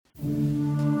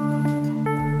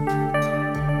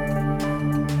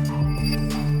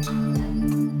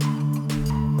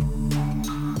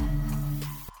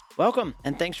Welcome,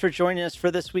 and thanks for joining us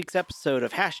for this week's episode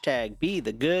of Hashtag Be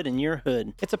the Good in Your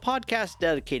Hood. It's a podcast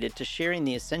dedicated to sharing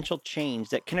the essential change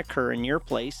that can occur in your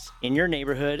place, in your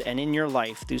neighborhood, and in your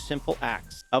life through simple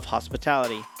acts of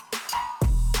hospitality.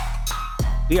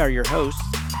 We are your hosts,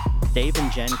 Dave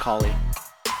and Jen Collie.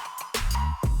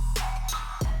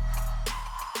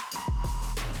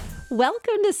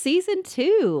 Welcome to season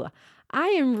 2. I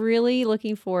am really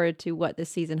looking forward to what this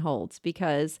season holds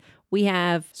because we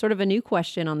have sort of a new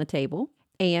question on the table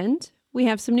and we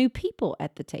have some new people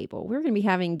at the table. We're going to be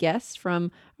having guests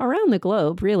from around the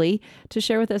globe, really, to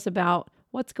share with us about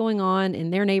what's going on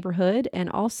in their neighborhood and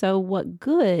also what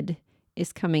good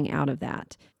is coming out of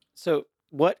that. So,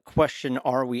 what question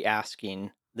are we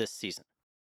asking this season?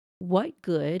 What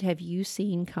good have you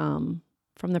seen come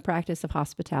from the practice of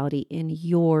hospitality in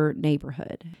your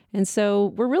neighborhood? And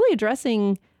so we're really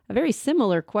addressing a very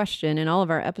similar question in all of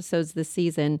our episodes this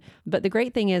season. But the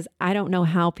great thing is, I don't know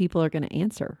how people are going to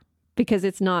answer because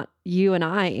it's not you and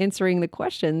I answering the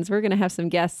questions. We're going to have some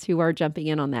guests who are jumping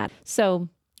in on that. So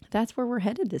that's where we're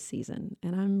headed this season.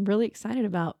 And I'm really excited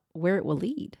about where it will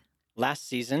lead. Last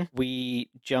season, we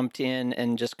jumped in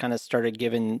and just kind of started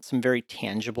giving some very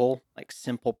tangible,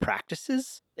 simple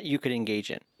practices that you could engage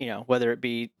in. Whether it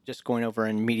be just going over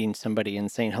and meeting somebody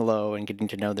and saying hello and getting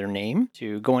to know their name,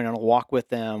 to going on a walk with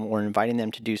them or inviting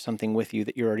them to do something with you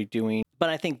that you're already doing. But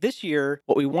I think this year,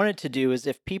 what we wanted to do is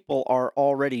if people are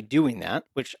already doing that,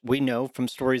 which we know from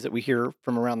stories that we hear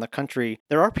from around the country,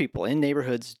 there are people in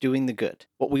neighborhoods doing the good.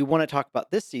 What we want to talk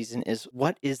about this season is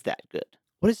what is that good?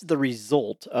 What is the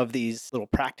result of these little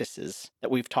practices that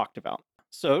we've talked about?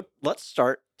 So let's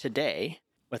start today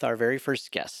with our very first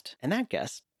guest. And that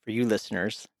guest, for you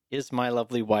listeners, is my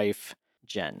lovely wife,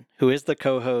 Jen, who is the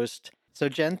co-host. So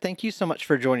Jen, thank you so much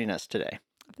for joining us today.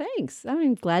 Thanks.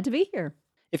 I'm glad to be here.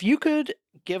 If you could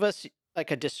give us a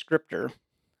descriptor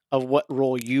of what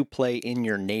role you play in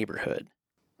your neighborhood,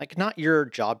 not your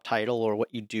job title or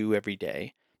what you do every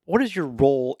day. What is your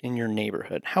role in your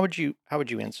neighborhood? How would you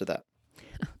answer that?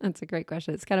 That's a great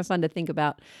question. It's kind of fun to think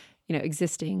about,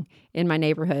 existing in my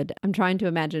neighborhood. I'm trying to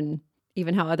imagine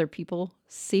even how other people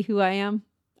see who I am.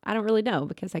 I don't really know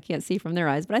because I can't see from their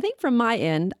eyes. But I think from my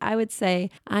end, I would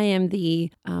say I am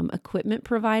the equipment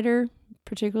provider,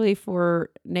 particularly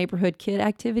for neighborhood kid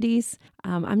activities.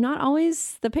 I'm not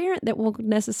always the parent that will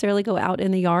necessarily go out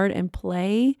in the yard and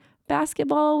play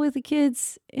basketball with the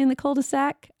kids in the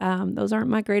cul-de-sac. Those aren't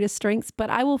my greatest strengths, but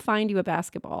I will find you a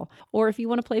basketball. Or if you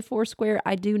want to play Foursquare,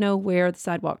 I do know where the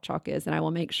sidewalk chalk is, and I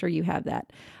will make sure you have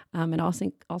that. It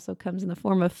also comes in the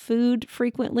form of food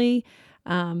frequently.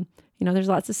 There's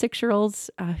lots of 6-year-olds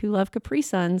who love Capri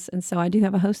Suns, and so I do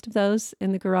have a host of those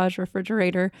in the garage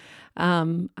refrigerator.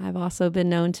 I've also been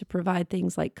known to provide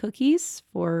things like cookies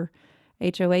for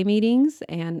HOA meetings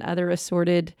and other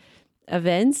assorted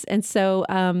events. And so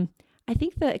I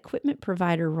think the equipment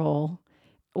provider role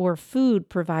or food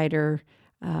provider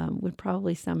would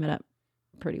probably sum it up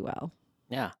pretty well.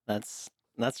 Yeah, that's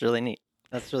really neat.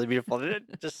 That's really beautiful.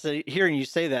 Just hearing you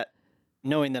say that,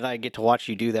 knowing that I get to watch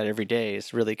you do that every day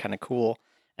is really kind of cool.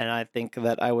 And I think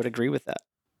that I would agree with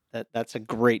that. That's a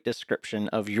great description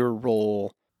of your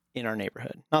role in our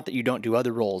neighborhood. Not that you don't do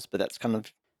other roles, but that's kind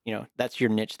of, that's your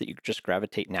niche that you just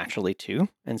gravitate naturally to.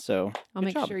 And so I'll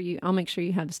make sure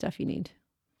you have the stuff you need.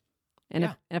 And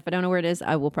if I don't know where it is,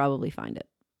 I will probably find it.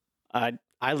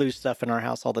 I lose stuff in our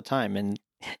house all the time, and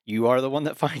you are the one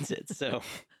that finds it. So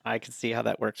I can see how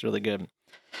that works really good.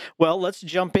 Well, let's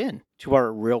jump in to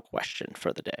our real question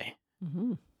for the day.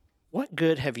 Mm-hmm. What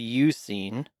good have you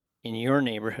seen in your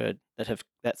neighborhood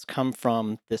that's come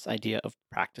from this idea of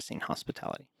practicing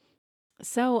hospitality?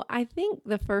 So I think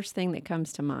the first thing that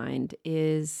comes to mind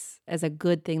is, as a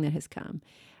good thing that has come,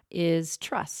 is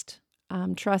trust.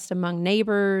 Trust among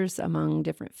neighbors, among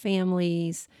different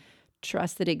families,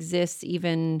 trust that exists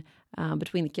even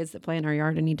between the kids that play in our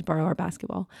yard and need to borrow our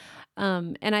basketball.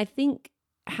 And I think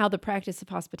how the practice of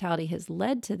hospitality has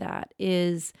led to that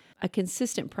is a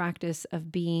consistent practice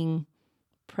of being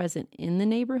present in the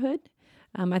neighborhood.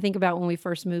 I think about when we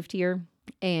first moved here,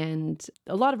 and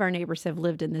a lot of our neighbors have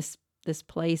lived in this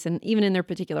place and even in their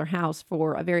particular house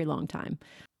for a very long time.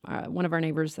 One of our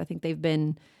neighbors, I think they've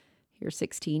been here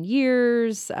 16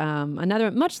 years,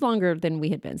 another much longer than we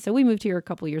had been. So we moved here a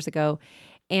couple years ago.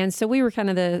 And so we were kind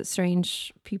of the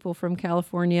strange people from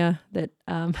California that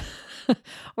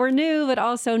were new, but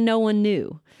also no one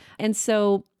knew. And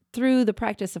so through the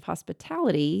practice of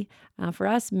hospitality, for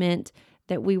us meant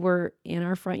that we were in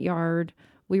our front yard,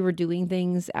 we were doing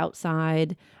things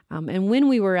outside. And when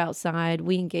we were outside,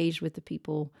 we engaged with the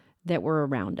people that were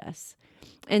around us.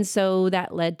 And so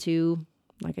that led to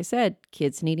like I said,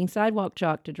 kids needing sidewalk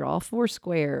chalk to draw a four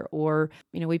square, or,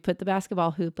 we put the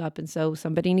basketball hoop up and so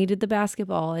somebody needed the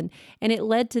basketball. And it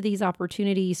led to these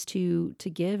opportunities to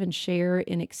give and share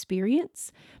in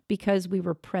experience because we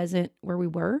were present where we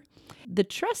were. The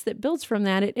trust that builds from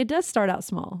that, it does start out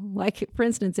small. Like, for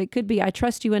instance, it could be, I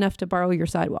trust you enough to borrow your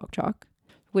sidewalk chalk,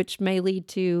 which may lead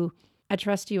to, I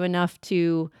trust you enough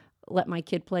to let my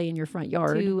kid play in your front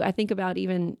yard. I think about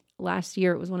even last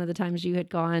year, it was one of the times you had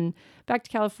gone back to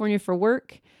California for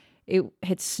work. It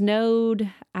had snowed.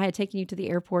 I had taken you to the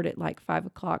airport at like 5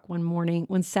 o'clock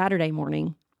one Saturday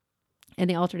morning, and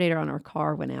the alternator on our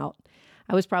car went out.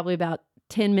 I was probably about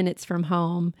 10 minutes from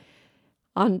home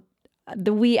on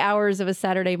the wee hours of a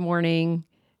Saturday morning,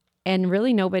 and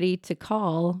really nobody to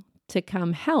call to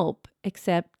come help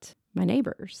except my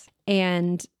neighbors.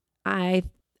 And I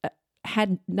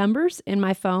had numbers in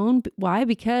my phone. Why?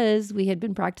 Because we had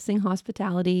been practicing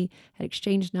hospitality, had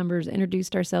exchanged numbers,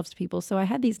 introduced ourselves to people. So I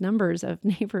had these numbers of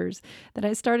neighbors that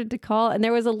I started to call. And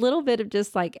there was a little bit of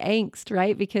just like angst,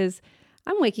 right? Because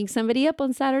I'm waking somebody up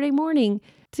on Saturday morning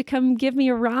to come give me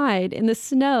a ride in the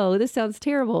snow. This sounds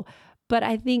terrible. But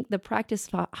I think the practice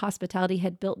of hospitality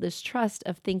had built this trust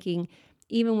of thinking,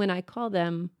 even when I call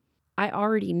them, I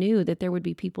already knew that there would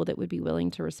be people that would be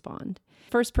willing to respond.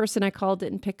 First person I called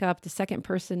didn't pick up. The second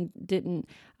person didn't.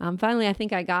 Finally, I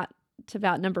think I got to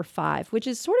about number 5, which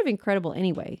is sort of incredible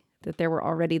anyway, that there were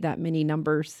already that many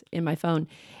numbers in my phone.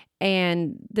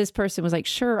 And this person was like,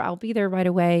 sure, I'll be there right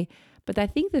away. But I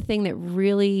think the thing that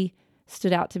really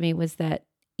stood out to me was that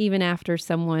even after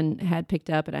someone had picked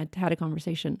up and I'd had a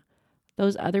conversation,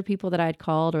 those other people that I'd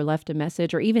called or left a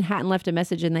message, or even hadn't left a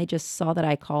message and they just saw that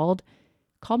I called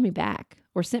me back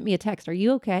or sent me a text. Are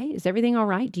you okay? Is everything all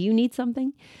right? Do you need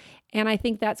something? And I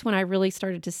think that's when I really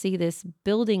started to see this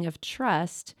building of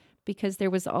trust, because there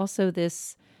was also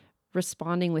this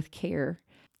responding with care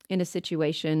in a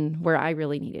situation where I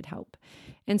really needed help.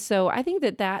 And so I think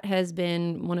that that has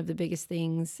been one of the biggest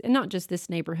things, and not just this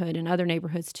neighborhood and other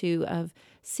neighborhoods too, of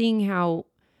seeing how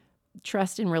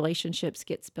trust in relationships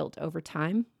gets built over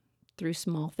time through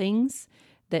small things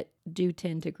that do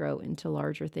tend to grow into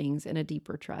larger things and a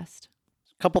deeper trust.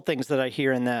 A couple things that I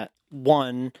hear in that.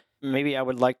 One, maybe I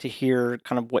would like to hear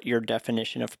kind of what your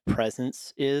definition of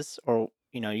presence is, or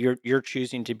you're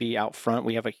choosing to be out front.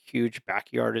 We have a huge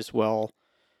backyard as well,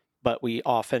 but we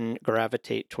often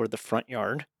gravitate toward the front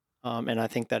yard. And I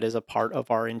think that is a part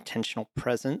of our intentional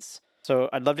presence. So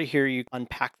I'd love to hear you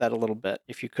unpack that a little bit,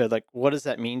 if you could. Like, what does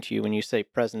that mean to you when you say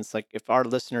presence? Like, if our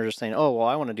listeners are saying, "Oh, well,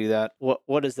 I want to do that,"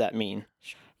 what does that mean?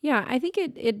 Yeah, I think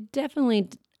it definitely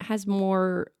has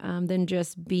more than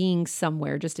just being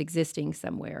somewhere, just existing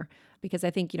somewhere. Because I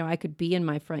think, I could be in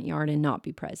my front yard and not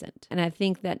be present. And I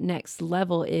think that next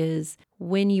level is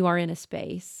when you are in a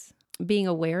space, being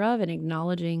aware of and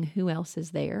acknowledging who else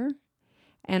is there,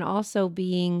 and also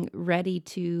being ready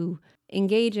to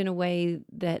engage in a way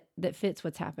that fits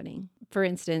what's happening. For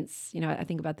instance, I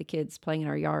think about the kids playing in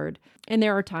our yard, and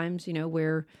there are times,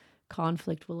 where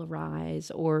conflict will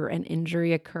arise or an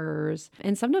injury occurs.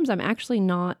 And sometimes I'm actually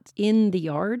not in the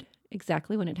yard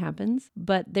exactly when it happens,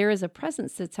 but there is a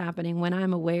presence that's happening when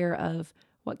I'm aware of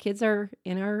what kids are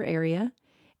in our area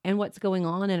and what's going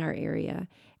on in our area,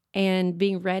 and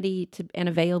being ready to and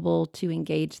available to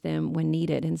engage them when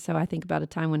needed. And so I think about a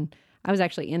time when I was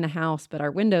actually in the house, but our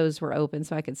windows were open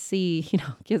so I could see,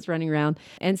 kids running around,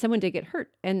 and someone did get hurt.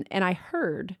 And I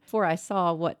heard before I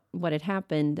saw what had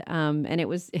happened. And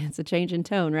it's a change in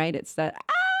tone, right? It's that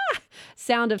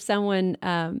sound of someone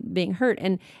being hurt,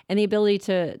 and the ability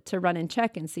to run and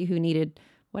check and see who needed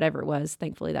whatever it was.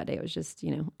 Thankfully that day it was just,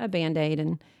 a Band-Aid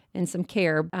and some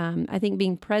care. I think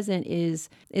being present is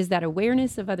that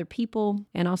awareness of other people,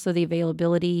 and also the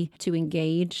availability to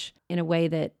engage in a way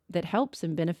that helps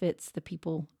and benefits the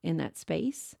people in that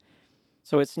space.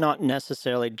 So it's not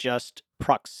necessarily just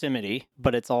proximity,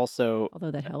 but it's also,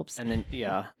 Although that helps. and then,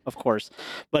 yeah, of course,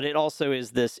 but it also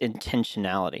is this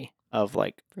intentionality of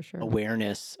like For sure.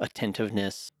 awareness,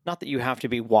 attentiveness. Not that you have to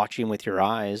be watching with your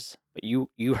eyes, but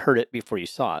you heard it before you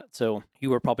saw it. So you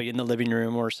were probably in the living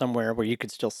room or somewhere where you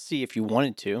could still see if you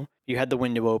wanted to. You had the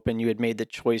window open. You had made the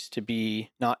choice to be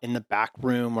not in the back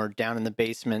room or down in the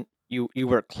basement. You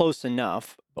were close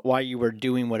enough, but while you were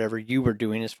doing whatever you were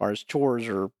doing as far as chores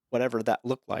or whatever that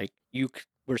looked like,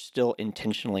 were still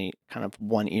intentionally kind of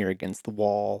one ear against the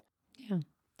wall. Yeah.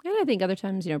 And I think other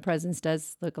times, presence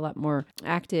does look a lot more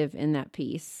active in that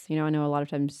piece. I know a lot of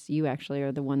times you actually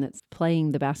are the one that's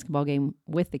playing the basketball game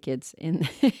with the kids in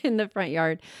in the front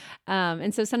yard.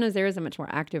 And so sometimes there is a much more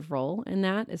active role in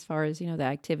that, as far as, the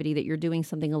activity that you're doing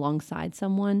something alongside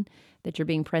someone, that you're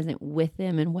being present with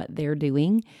them and what they're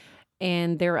doing.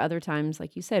 And there are other times,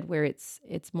 like you said, where it's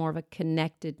more of a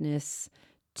connectedness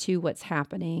to what's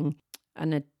happening,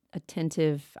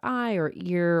 attentive eye or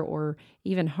ear or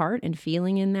even heart and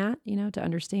feeling in that, to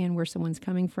understand where someone's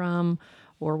coming from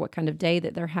or what kind of day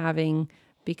that they're having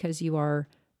because you are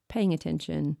paying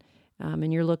attention,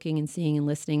 and you're looking and seeing and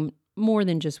listening more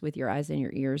than just with your eyes and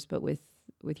your ears, but with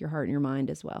your heart and your mind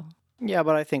as well. Yeah,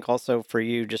 but I think also for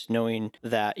you, just knowing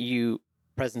that you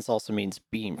presence also means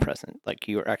being present, like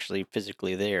you're actually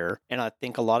physically there. And I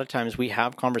think a lot of times we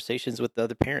have conversations with the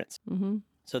other parents. Hmm.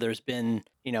 So there's been,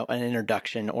 an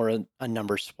introduction or a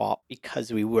number swap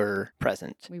because we were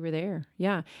present. We were there.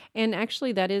 Yeah. And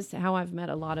actually, that is how I've met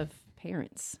a lot of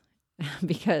parents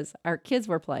because our kids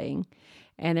were playing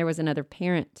and there was another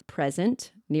parent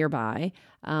present nearby,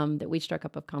 that we struck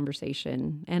up a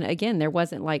conversation. And again, there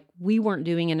wasn't like we weren't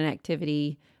doing an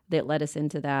activity that led us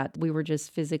into that. We were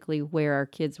just physically where our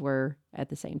kids were at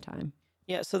the same time.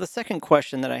 Yeah. So the second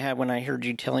question that I had when I heard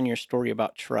you telling your story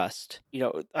about trust,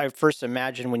 I first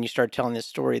imagined when you started telling this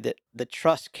story that the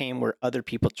trust came where other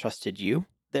people trusted you.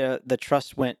 The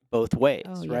trust went both Oh, ways,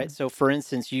 yeah. right? So for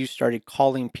instance, you started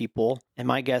calling people, and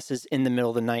my guess is in the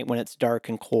middle of the night when it's dark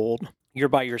and cold, you're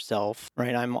by yourself,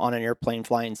 right? I'm on an airplane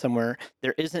flying somewhere.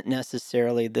 There isn't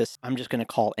necessarily this, I'm just going to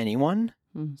call anyone.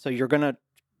 Mm. So you're going to,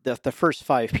 the first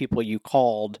five people you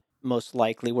called most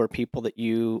likely were people that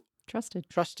you Trusted.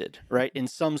 trusted, right? In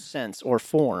some sense or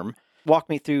form. Walk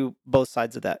me through both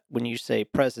sides of that when you say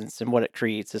presence and what it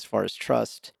creates as far as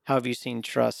trust. How have you seen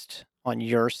trust on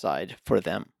your side for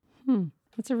them? Hmm.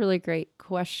 That's a really great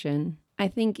question. I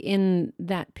think in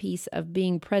that piece of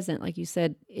being present, like you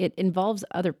said, it involves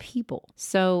other people.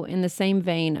 So, in the same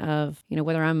vein of,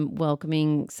 whether I'm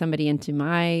welcoming somebody into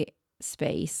my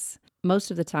space,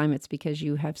 most of the time it's because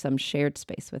you have some shared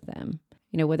space with them.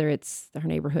 Whether it's our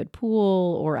neighborhood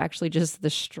pool or actually just the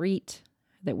street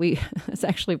that we, it's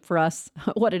actually for us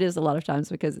what it is a lot of times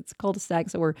because it's a cul-de-sac.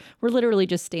 So we're literally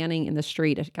just standing in the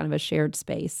street, a kind of a shared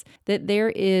space. That there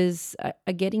is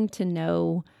a getting to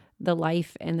know the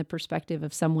life and the perspective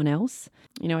of someone else.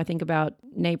 I think about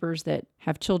neighbors that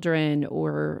have children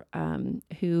or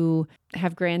who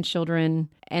have grandchildren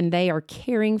and they are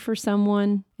caring for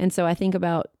someone. And so I think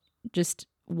about just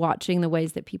watching the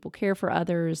ways that people care for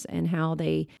others and how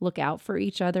they look out for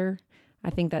each other. I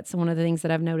think that's one of the things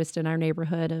that I've noticed in our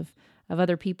neighborhood of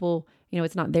other people.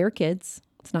 It's not their kids,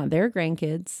 it's not their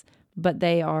grandkids, but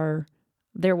they're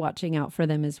watching out for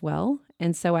them as well.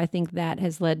 And so I think that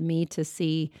has led me to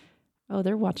see, oh,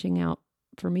 they're watching out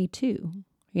for me too.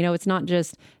 It's not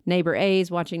just neighbor A's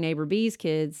watching neighbor B's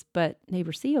kids, but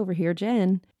neighbor C over here,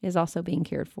 Jen, is also being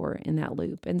cared for in that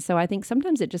loop. And so I think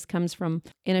sometimes it just comes from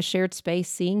in a shared space,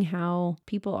 seeing how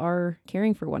people are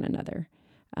caring for one another,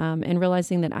 and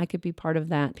realizing that I could be part of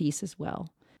that piece as well.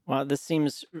 Well, this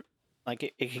seems like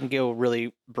it can go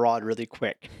really broad really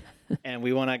quick. And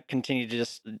we want to continue to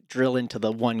just drill into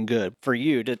the one good for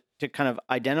you to kind of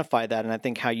identify that. And I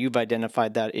think how you've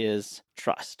identified that is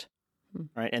trust, Hmm.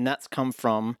 right? And that's come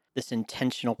from this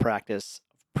intentional practice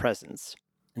of presence.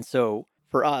 And so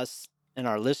for us and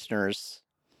our listeners,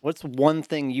 what's one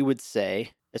thing you would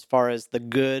say as far as the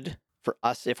good for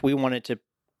us if we wanted to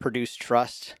produce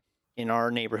trust in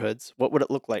our neighborhoods? What would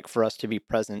it look like for us to be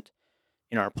present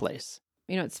in our place?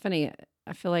 It's funny.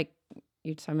 I feel like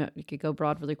you're talking about you could go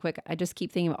broad really quick. I just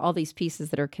keep thinking of all these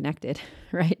pieces that are connected,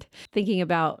 right? Thinking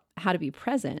about how to be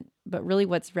present, but really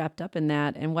what's wrapped up in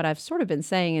that and what I've sort of been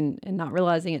saying and not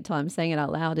realizing it till I'm saying it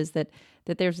out loud is that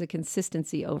there's a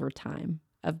consistency over time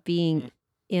of being Mm.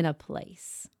 in a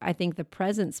place. I think the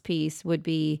presence piece would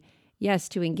be yes,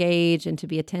 to engage and to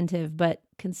be attentive, but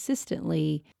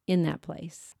consistently in that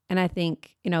place. And I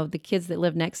think, the kids that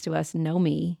live next to us know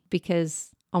me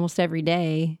because almost every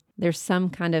day there's some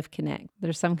kind of connect.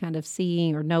 There's some kind of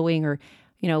seeing or knowing or,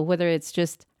 whether it's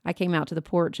just I came out to the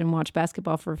porch and watched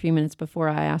basketball for a few minutes before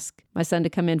I ask my son to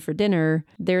come in for dinner.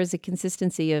 There is a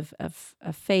consistency of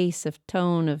face, of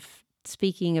tone, of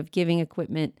speaking, of giving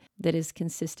equipment that is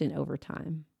consistent over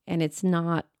time. And it's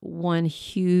not one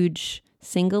huge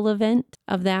single event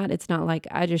of that. It's not like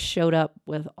I just showed up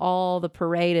with all the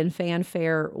parade and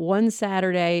fanfare one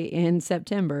Saturday in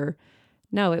September.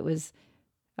 No, it was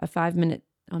a 5 minute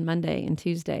on Monday and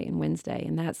Tuesday and Wednesday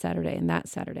and that Saturday and that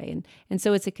Saturday. And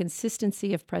so it's a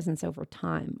consistency of presence over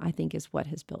time, I think is what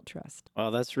has built trust.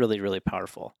 Well, that's really, really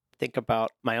powerful. Think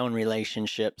about my own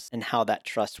relationships and how that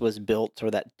trust was built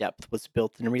or that depth was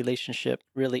built in a relationship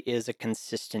really is a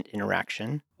consistent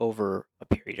interaction over a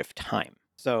period of time.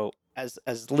 So as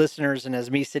listeners and as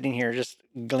me sitting here just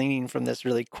gleaning from this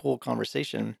really cool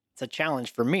conversation, it's a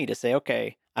challenge for me to say,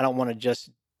 okay, I don't want to just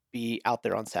be out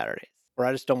there on Saturdays, or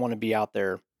I just don't want to be out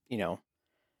there,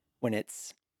 when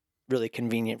it's really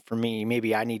convenient for me,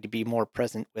 maybe I need to be more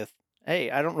present with,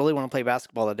 hey, I don't really want to play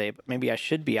basketball today, but maybe I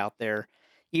should be out there,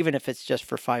 even if it's just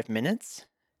for 5 minutes,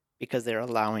 because I'm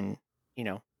allowing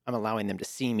them to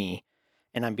see me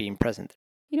and I'm being present.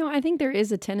 I think there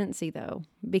is a tendency though,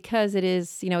 because it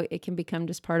is, it can become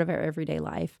just part of our everyday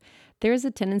life. There is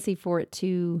a tendency for it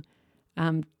to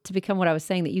become what I was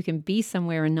saying, that you can be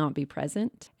somewhere and not be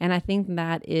present. And I think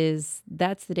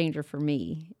that's the danger for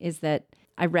me, is that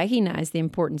I recognize the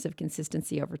importance of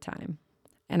consistency over time.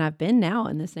 And I've been now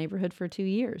in this neighborhood for 2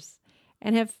 years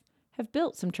and have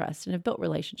built some trust and have built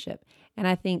relationship. And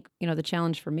I think, the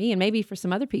challenge for me and maybe for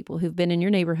some other people who've been in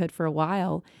your neighborhood for a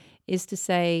while is to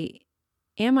say,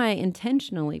 am I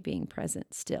intentionally being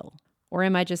present still? Or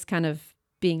am I just kind of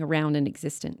being around and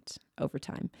existent over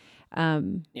time?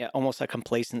 Um, Yeah, almost a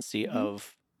complacency mhm.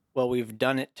 of, well, we've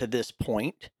done it to this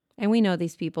point. And we know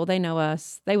these people. They know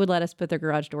us. They would let us put their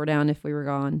garage door down if we were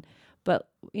gone. But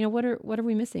what are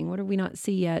we missing? What do we not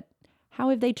see yet? How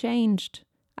have they changed?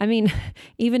 I mean,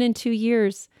 even in 2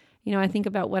 years, I think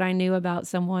about what I knew about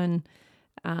someone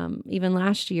even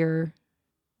last year.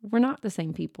 We're not the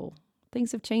same people.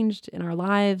 Things have changed in our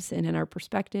lives and in our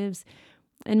perspectives.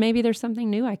 And maybe there's something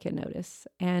new I can notice.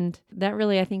 And that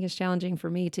really, I think, is challenging for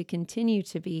me to continue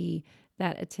to be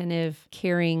that attentive,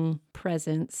 caring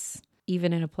presence,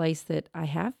 even in a place that I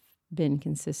have been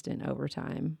consistent over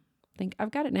time. I think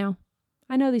I've got it now.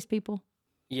 I know these people.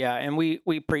 Yeah, and we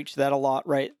preach that a lot,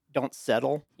 right? Don't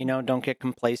settle, don't get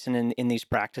complacent in these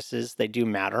practices. They do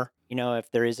matter.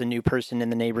 If there is a new person in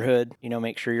the neighborhood,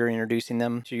 make sure you're introducing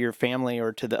them to your family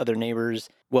or to the other neighbors,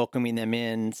 welcoming them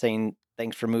in, saying,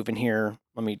 "Thanks for moving here.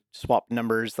 Let me swap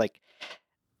numbers." Like,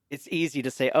 it's easy to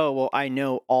say, "Oh, well, I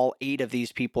know all 8 of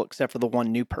these people except for the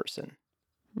one new person."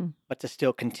 Hmm. But to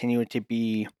still continue to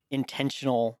be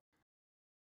intentional.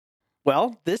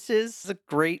 Well, this is a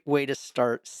great way to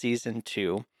start season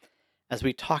 2 as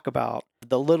we talk about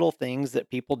the little things that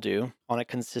people do on a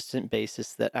consistent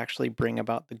basis that actually bring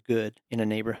about the good in a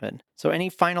neighborhood. So, any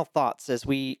final thoughts as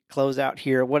we close out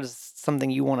here? What is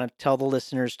something you want to tell the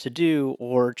listeners to do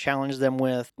or challenge them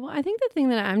with? Well, I think the thing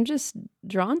that I'm just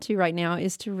drawn to right now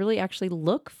is to really actually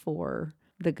look for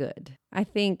the good. I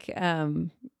think,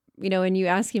 and you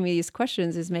asking me these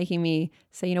questions is making me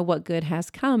say, what good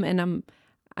has come, and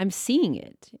I'm seeing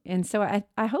it, and so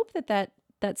I hope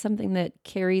that's something that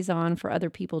carries on for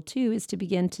other people too, is to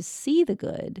begin to see the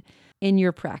good in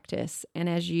your practice and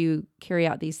as you carry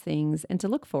out these things, and to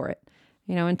look for it,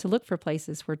 and to look for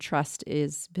places where trust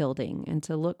is building, and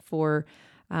to look for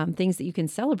things that you can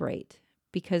celebrate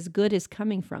because good is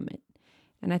coming from it.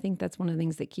 And I think that's one of the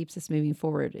things that keeps us moving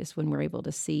forward, is when we're able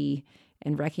to see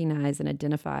and recognize and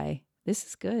identify, this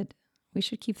is good. We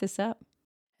should keep this up.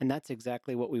 And that's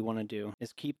exactly what we want to do,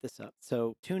 is keep this up.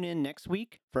 So tune in next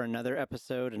week for another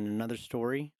episode and another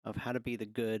story of how to be the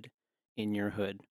good in your hood.